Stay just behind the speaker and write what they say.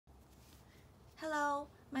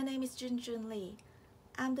my name is Junjun Lee.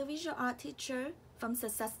 I'm the visual art teacher from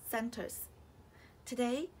Success Centers.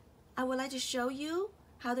 Today, I would like to show you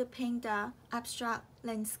how to paint the abstract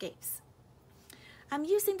landscapes. I'm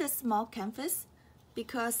using the small canvas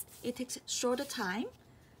because it takes shorter time,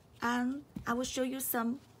 and I will show you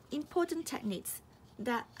some important techniques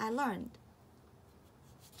that I learned.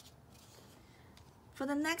 For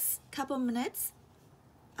the next couple minutes,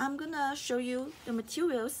 I'm gonna show you the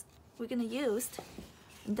materials we're gonna use.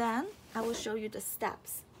 Then I will show you the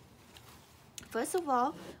steps. First of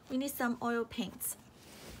all, we need some oil paints.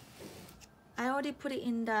 I already put it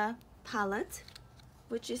in the palette,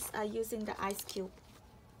 which is using the ice cube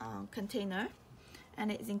container,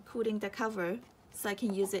 and it's including the cover so I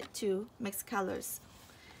can use it to mix colors.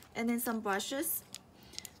 And then some brushes.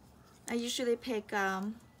 I usually pick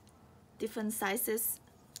different sizes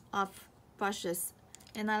of brushes,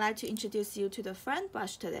 and I like to introduce you to the front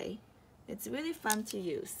brush today. It's really fun to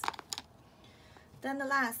use. Then the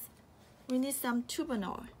last, we need some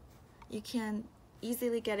turbinol. You can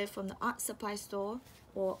easily get it from the art supply store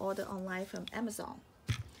or order online from Amazon.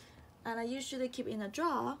 And I usually keep it in a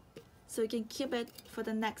drawer so you can keep it for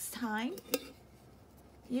the next time.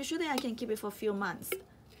 Usually I can keep it for a few months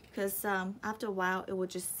because after a while it will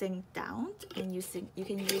just sink down, and you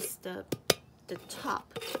can use the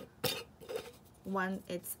top when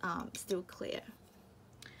it's still clear.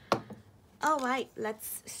 All right,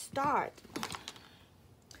 let's start.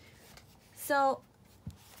 So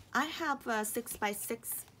I have a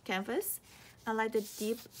 6x6 canvas. I like the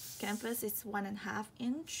deep canvas. It's 1.5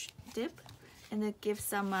 inch deep, and it gives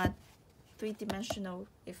some three-dimensional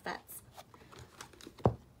effects.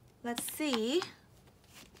 Let's see.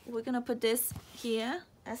 We're gonna put this here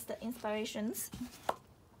as the inspirations.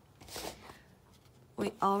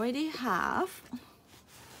 We already have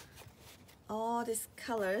all these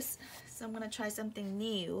colors, so I'm gonna try something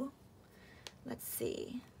new. Let's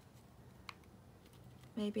see.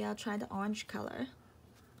 Maybe I'll try the orange color.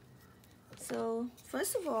 So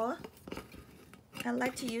first of all, I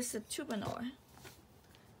like to use the turbinol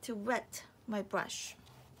to wet my brush.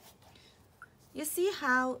 You see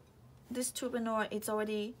how this turbinol, it's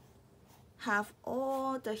already have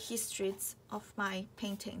all the histories of my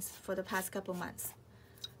paintings for the past couple months.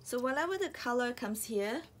 So whenever the color comes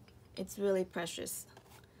here, it's really precious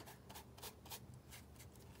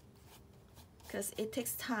because it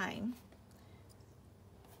takes time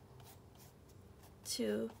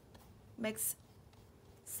to mix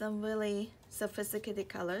some really sophisticated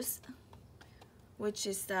colors, which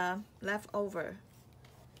is the leftover.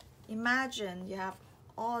 Imagine you have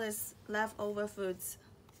all these leftover foods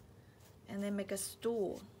and then make a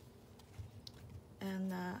stew,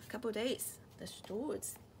 and a couple days the stew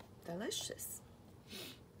is delicious.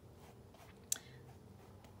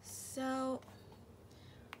 So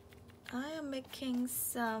I am making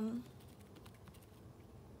some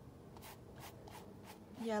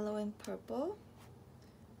yellow and purple.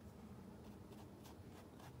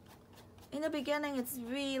 In the beginning it's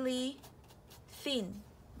really thin.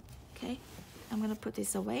 Okay, I'm gonna put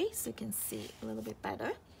this away so you can see a little bit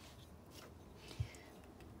better.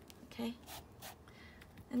 Okay,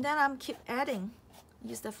 and then I'm keep adding.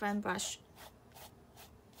 Use the front brush.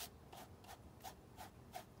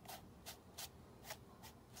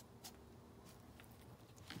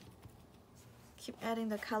 Keep adding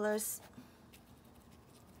the colors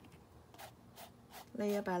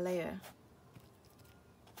layer by layer,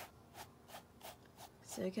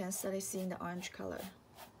 so you can start seeing the orange color.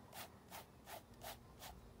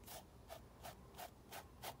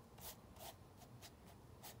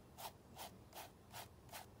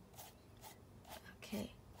 Okay.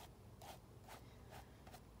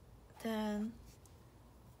 Then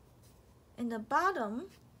in the bottom,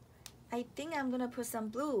 I think I'm gonna put some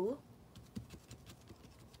blue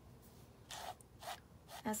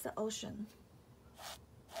as the ocean.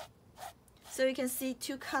 So you can see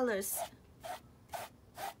two colors.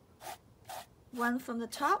 One from the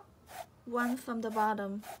top, one from the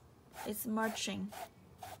bottom. It's merging.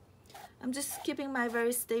 I'm just keeping my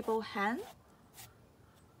very stable hand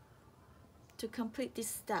to complete this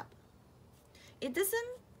step. It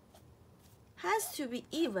doesn't has to be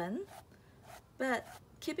even, but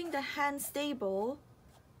keeping the hand stable,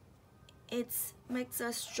 it makes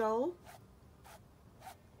a stroke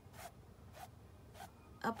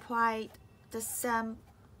apply the same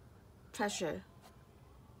pressure.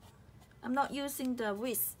 I'm not using the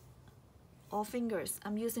wrist or fingers,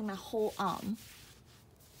 I'm using my whole arm.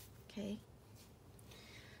 Okay,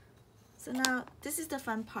 so now this is the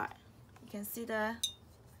fun part. You can see the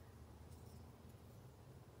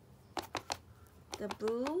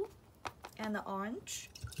blue and the orange.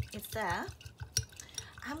 it's there.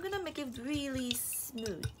 I'm gonna make it really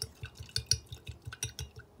smooth,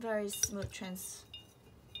 very smooth,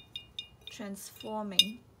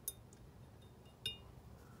 transforming.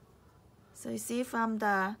 So you see from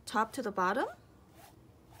the top to the bottom,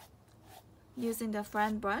 using the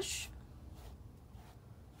fan brush.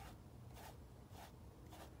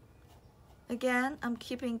 Again, I'm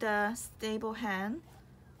keeping the stable hand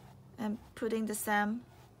and putting the same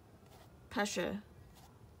pressure.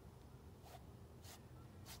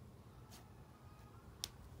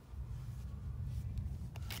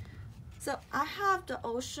 So I have the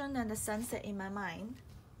ocean and the sunset in my mind.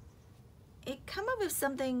 It come up with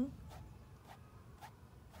something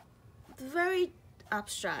very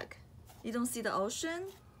abstract. You don't see the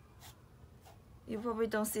ocean, you probably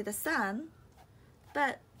don't see the sun,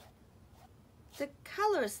 but the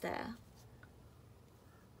color is there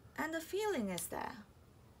and the feeling is there.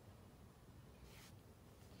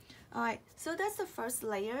 Alright, so that's the first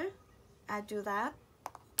layer. I do that.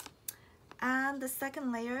 And the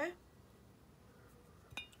second layer,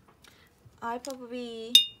 I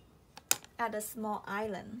probably add a small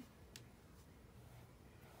island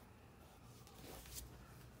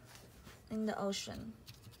in the ocean.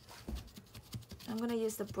 I'm gonna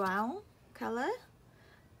use the brown color.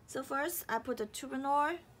 So first I put the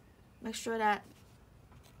turbinor, make sure that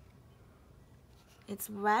it's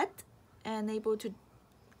wet and able to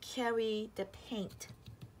carry the paint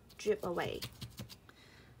drip away.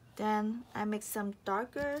 Then I make some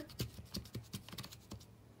darker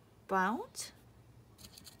brown.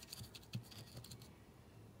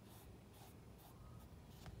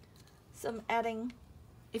 So I'm adding,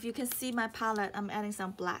 if you can see my palette, I'm adding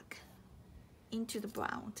some black into the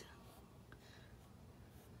brown.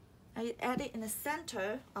 I add it in the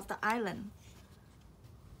center of the island.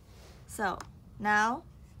 So now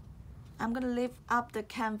I'm gonna lift up the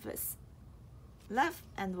canvas left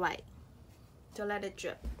and right to let it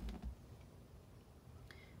drip.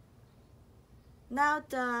 Now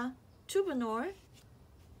the turbinor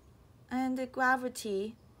and the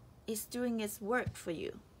gravity is doing its work for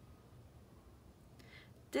you.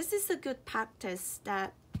 This is a good practice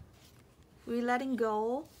that we're letting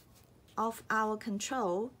go of our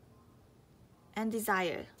control and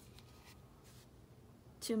desire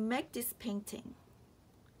to make this painting,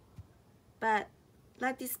 but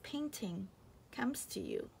let this painting comes to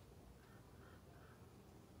you.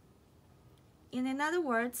 In other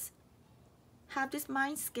words, have this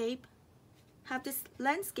mindscape, have this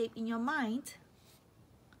landscape in your mind,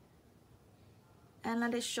 and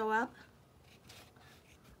let it show up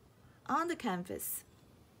on the canvas.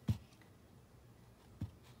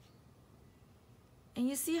 And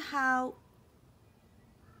you see how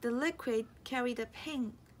the liquid carry the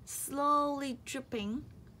paint slowly dripping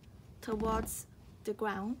towards the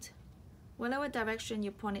ground, whatever direction you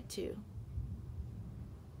point it to.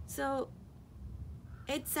 So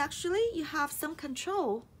it's actually, you have some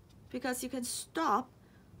control because you can stop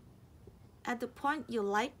at the point you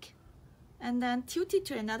like and then tilt it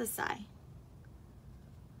to another side.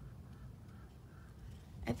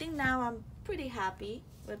 I think now I'm pretty happy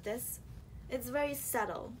with this. It's very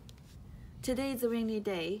subtle. Today is a rainy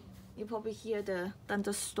day. You probably hear the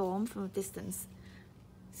thunderstorm from a distance.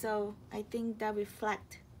 So I think that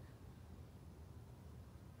reflects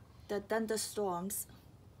the thunderstorms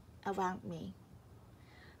around me.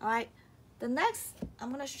 Alright, the next, I'm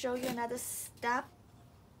going to show you another step,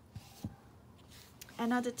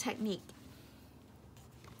 another technique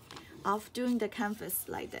of doing the canvas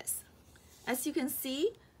like this. As you can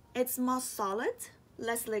see, it's more solid,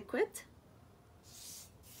 less liquid,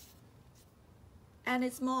 and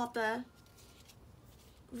it's more of the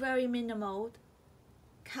very minimal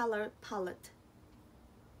color palette.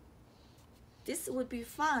 This would be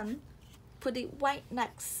fun, put it right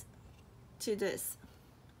next to this.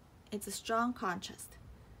 It's a strong contrast.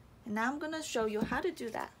 And now I'm going to show you how to do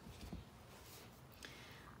that.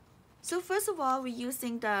 So first of all, we're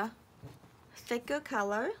using the thicker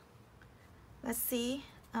color. Let's see,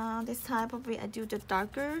 this time probably I do the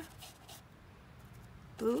darker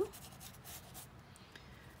blue.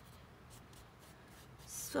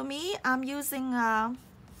 For me, I'm using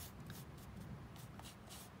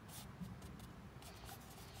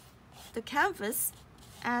the canvas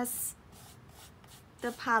as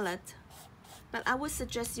the palette, but I would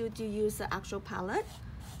suggest you to use the actual palette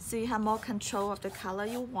so you have more control of the color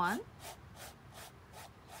you want.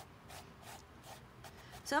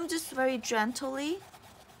 So I'm just very gently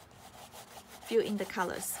fill in the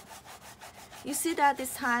colors. You see that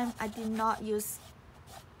this time I did not use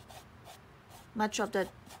much of the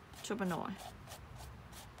turbinor.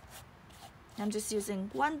 I'm just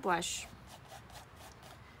using one brush.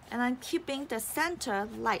 And I'm keeping the center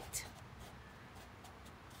light.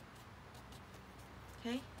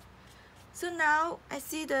 Okay. So now I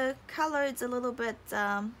see the color is a little bit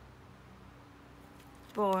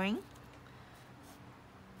boring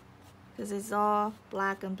because it's all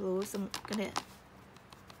black and blue. So I'm gonna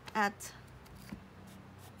add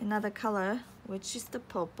another color, which is the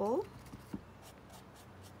purple.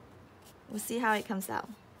 We'll see how it comes out.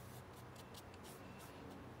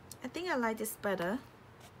 I think I like this better.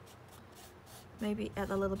 Maybe add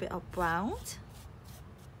a little bit of brown.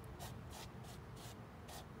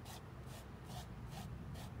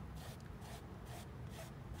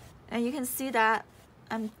 And you can see that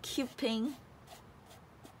I'm keeping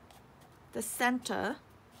the center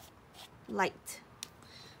light.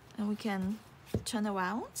 And we can turn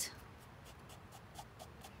around.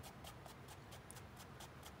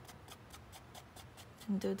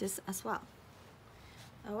 And do this as well.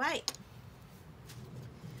 All right.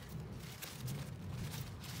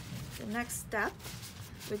 The next step,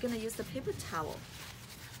 we're gonna use the paper towel.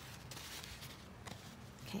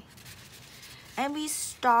 Okay. And we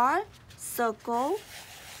start circle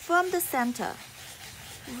from the center.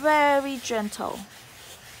 Very gentle.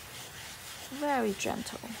 Very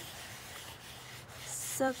gentle.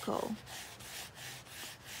 Circle.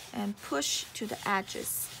 And push to the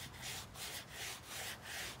edges.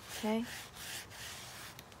 Okay.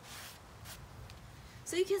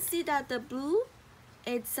 So you can see that the blue,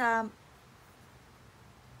 it's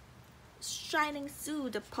shining through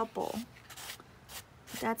the purple.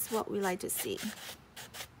 That's what we like to see.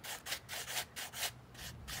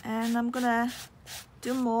 And I'm gonna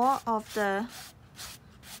do more of the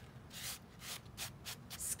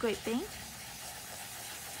scraping.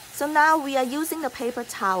 So now we are using the paper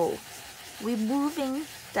towel, removing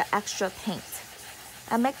the extra paint,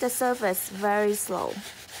 and make the surface very slow.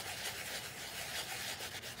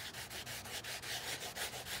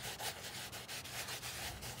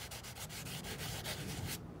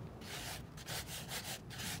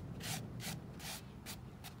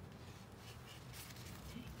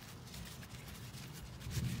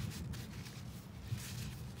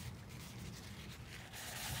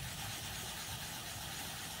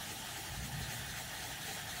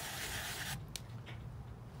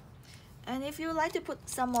 And if you like to put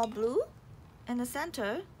some more blue in the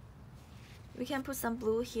center, we can put some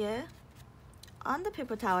blue here on the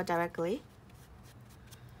paper towel directly.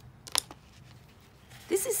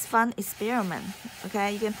 This is fun experiment,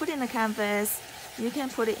 okay? You can put it in the canvas, you can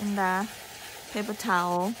put it in the paper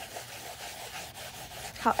towel,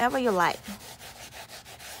 however you like.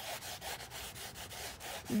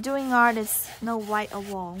 Doing art is no right or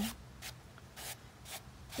wrong.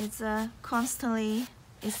 It's a constantly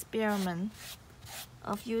experiment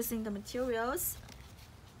of using the materials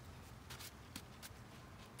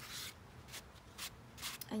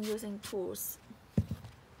and using tools.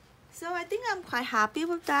 So I think I'm quite happy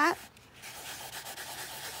with that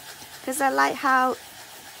because I like how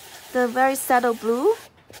the very subtle blue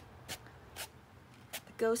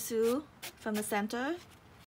goes through from the center